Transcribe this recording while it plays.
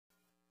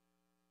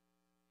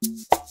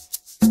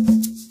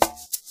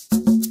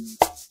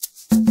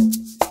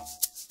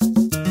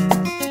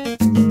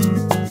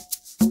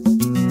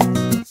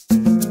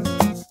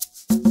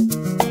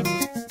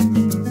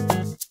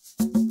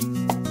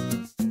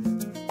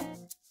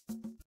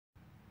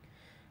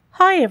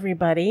Hi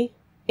everybody!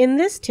 In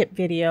this tip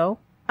video,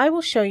 I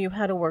will show you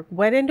how to work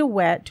wet into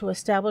wet to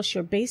establish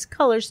your base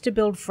colors to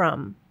build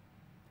from.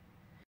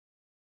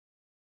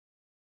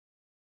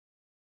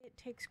 It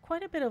takes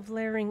quite a bit of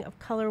layering of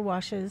color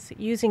washes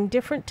using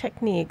different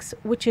techniques,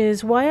 which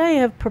is why I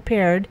have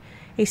prepared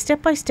a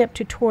step-by-step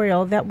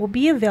tutorial that will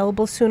be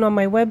available soon on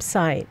my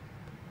website.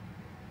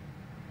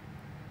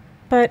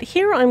 But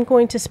here I'm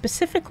going to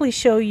specifically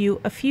show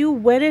you a few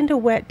wet into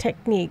wet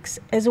techniques,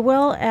 as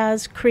well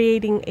as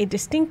creating a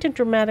distinct and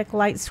dramatic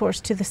light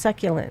source to the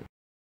succulent.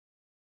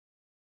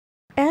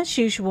 As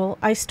usual,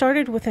 I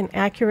started with an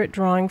accurate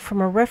drawing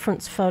from a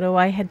reference photo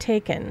I had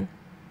taken.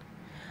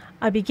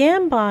 I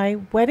began by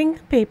wetting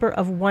the paper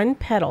of one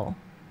petal.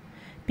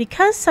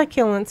 Because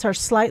succulents are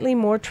slightly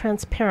more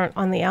transparent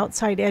on the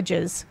outside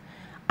edges,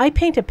 I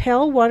paint a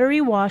pale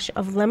watery wash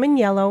of lemon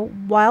yellow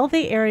while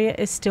the area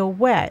is still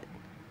wet.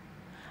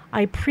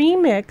 I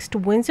pre-mixed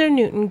Winsor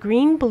Newton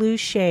green-blue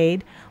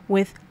shade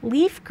with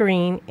leaf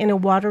green in a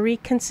watery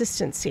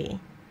consistency.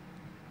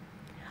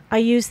 I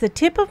use the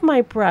tip of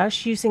my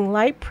brush using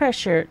light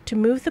pressure to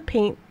move the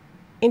paint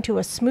into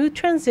a smooth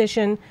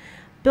transition,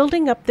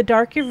 building up the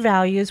darker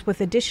values with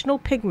additional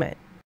pigment.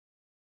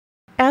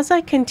 As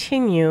I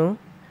continue,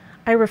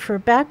 I refer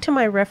back to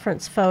my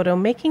reference photo,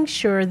 making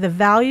sure the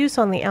values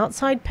on the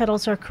outside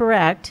petals are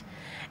correct,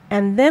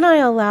 and then I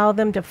allow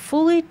them to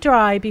fully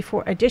dry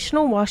before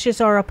additional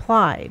washes are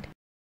applied.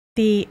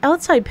 The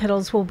outside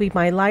petals will be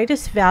my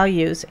lightest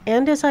values,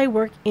 and as I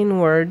work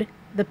inward,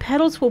 the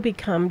petals will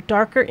become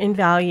darker in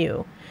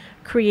value,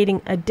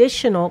 creating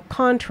additional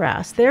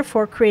contrast,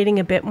 therefore creating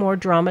a bit more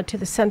drama to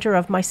the center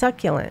of my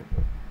succulent.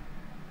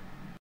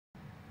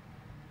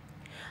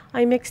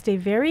 I mixed a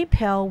very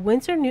pale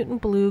Winsor Newton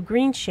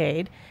blue-green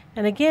shade,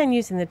 and again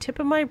using the tip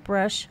of my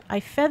brush, I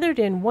feathered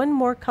in one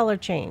more color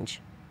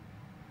change.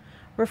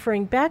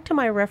 Referring back to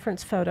my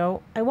reference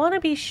photo, I want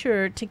to be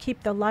sure to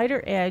keep the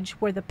lighter edge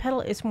where the petal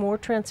is more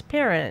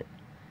transparent.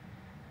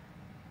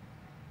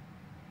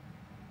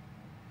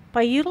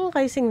 By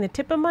utilizing the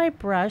tip of my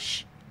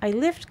brush, I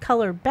lift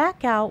color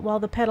back out while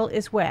the petal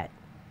is wet.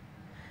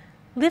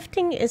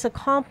 Lifting is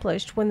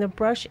accomplished when the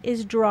brush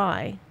is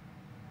dry.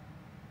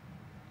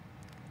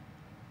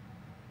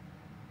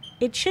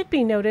 It should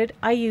be noted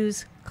I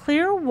use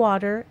clear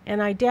water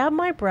and I dab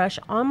my brush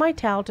on my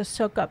towel to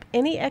soak up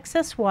any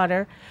excess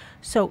water,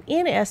 so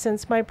in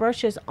essence my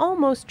brush is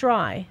almost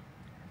dry.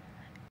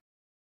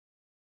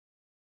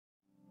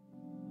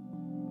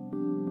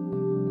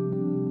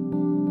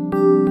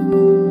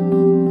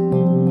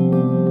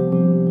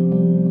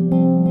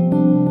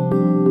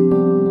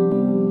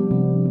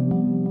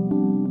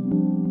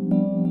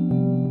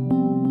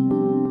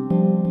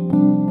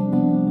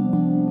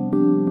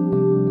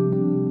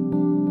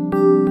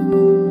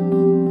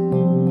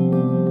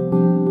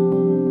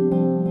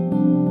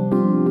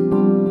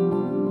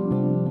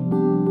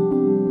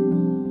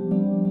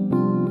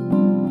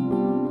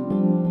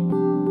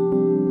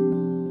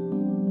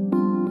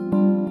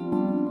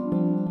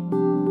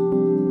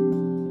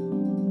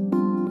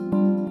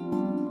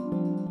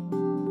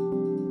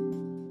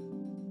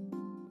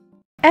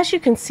 As you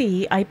can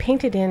see, I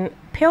painted in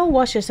pale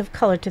washes of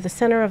color to the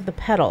center of the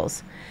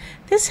petals.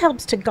 This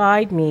helps to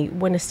guide me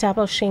when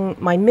establishing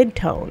my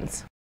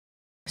midtones.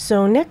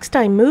 So next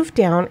I moved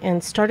down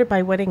and started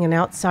by wetting an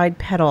outside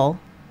petal.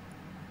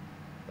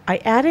 I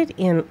added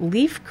in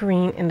leaf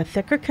green in a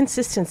thicker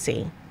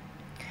consistency.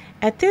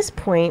 At this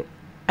point,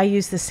 I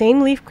use the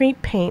same leaf green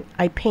paint.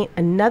 I paint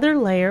another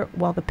layer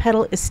while the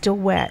petal is still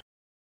wet.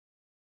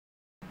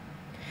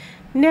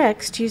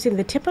 Next, using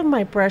the tip of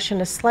my brush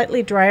in a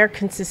slightly drier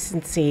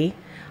consistency,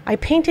 I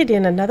painted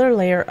in another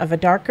layer of a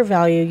darker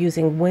value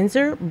using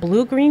Winsor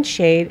blue-green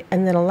shade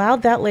and then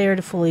allowed that layer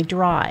to fully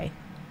dry.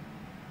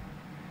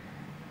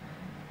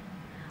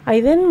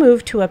 I then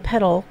moved to a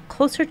petal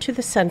closer to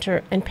the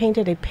center and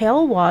painted a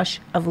pale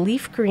wash of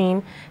leaf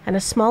green and a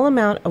small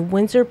amount of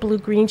Winsor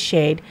blue-green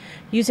shade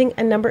using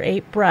a number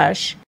 8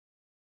 brush.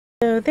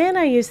 So then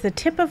I used the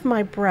tip of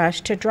my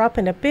brush to drop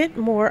in a bit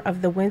more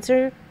of the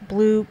Winsor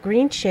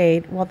blue-green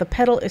shade while the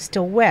petal is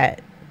still wet.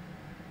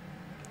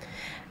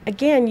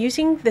 Again,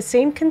 using the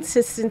same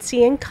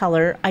consistency and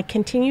color, I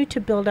continue to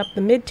build up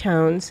the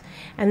midtones,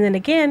 and then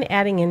again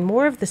adding in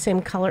more of the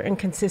same color and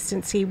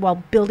consistency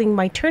while building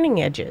my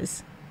turning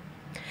edges.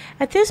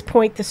 At this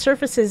point, the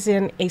surface is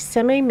in a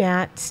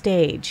semi-matte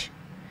stage.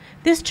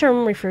 This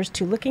term refers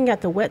to looking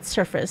at the wet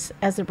surface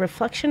as the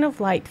reflection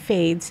of light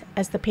fades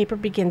as the paper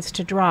begins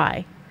to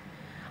dry.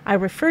 I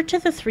refer to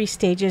the 3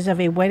 stages of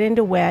a wet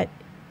into wet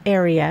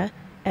area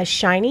as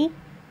shiny,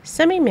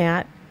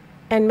 semi-matte,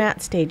 and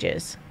matte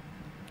stages.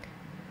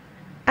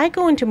 I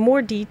go into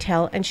more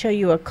detail and show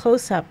you a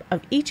close-up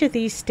of each of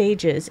these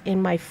stages in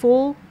my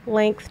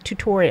full-length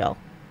tutorial,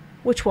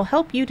 which will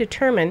help you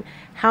determine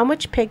how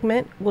much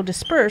pigment will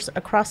disperse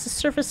across the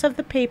surface of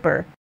the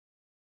paper.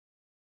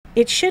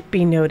 It should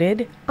be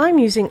noted, I'm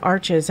using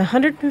Arches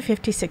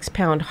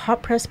 156-pound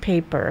hot press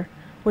paper,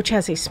 which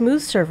has a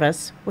smooth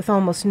surface with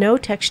almost no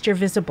texture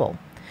visible.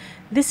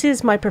 This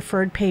is my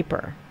preferred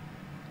paper.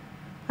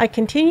 I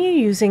continue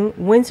using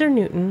Winsor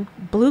Newton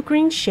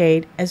blue-green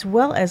shade as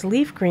well as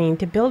leaf green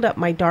to build up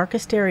my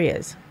darkest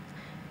areas.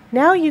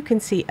 Now you can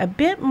see a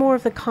bit more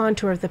of the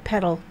contour of the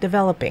petal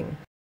developing.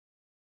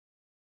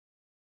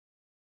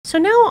 So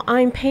now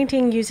I'm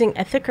painting using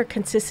a thicker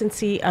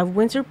consistency of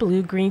Winsor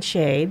blue-green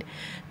shade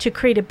to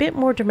create a bit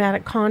more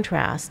dramatic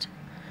contrast.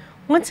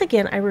 Once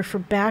again, I refer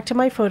back to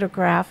my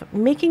photograph,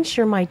 making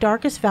sure my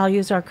darkest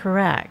values are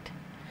correct.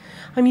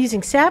 I'm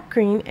using sap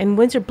green and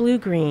Winsor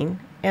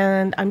blue-green,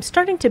 and I'm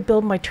starting to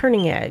build my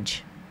turning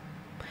edge.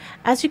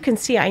 As you can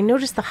see, I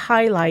notice the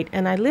highlight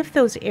and I lift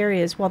those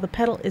areas while the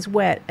petal is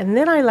wet, and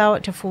then I allow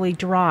it to fully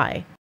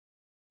dry.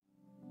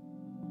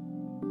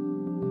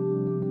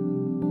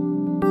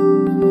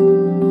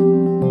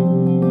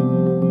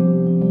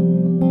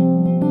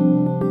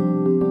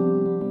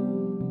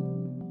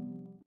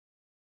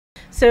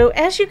 So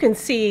as you can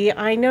see,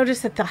 I notice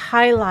that the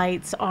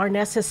highlights are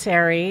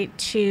necessary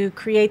to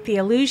create the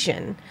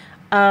illusion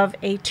of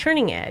a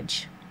turning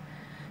edge.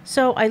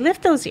 So I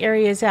lift those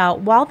areas out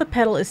while the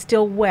petal is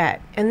still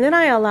wet, and then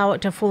I allow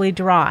it to fully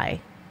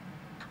dry.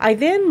 I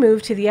then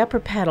move to the upper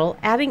petal,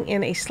 adding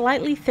in a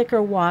slightly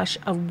thicker wash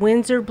of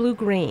Winsor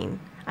blue-green.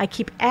 I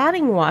keep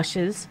adding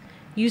washes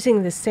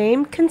using the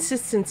same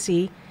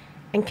consistency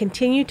and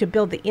continue to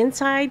build the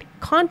inside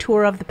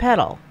contour of the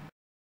petal.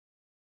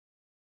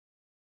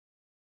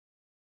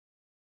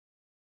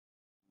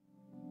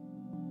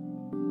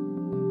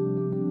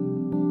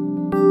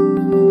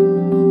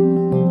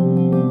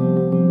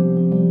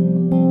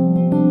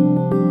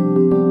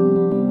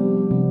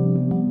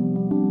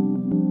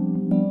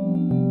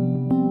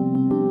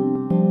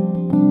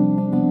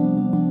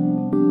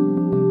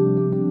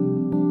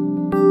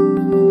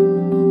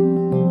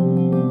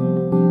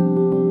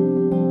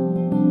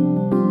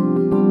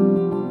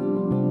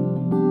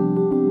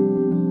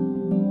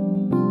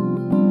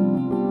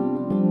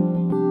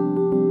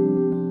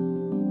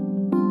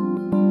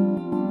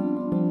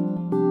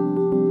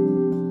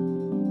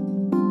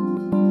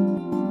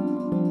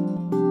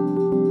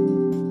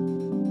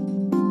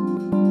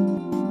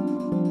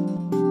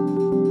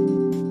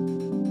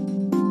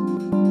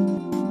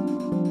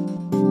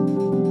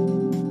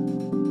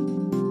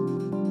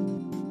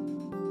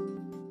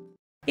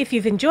 If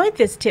you've enjoyed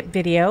this tip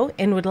video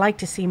and would like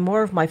to see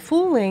more of my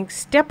full-length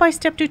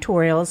step-by-step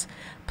tutorials,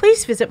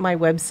 please visit my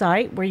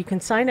website where you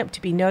can sign up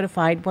to be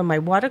notified when my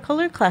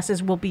watercolor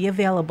classes will be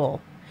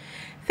available.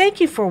 Thank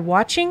you for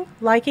watching,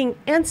 liking,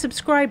 and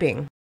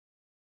subscribing.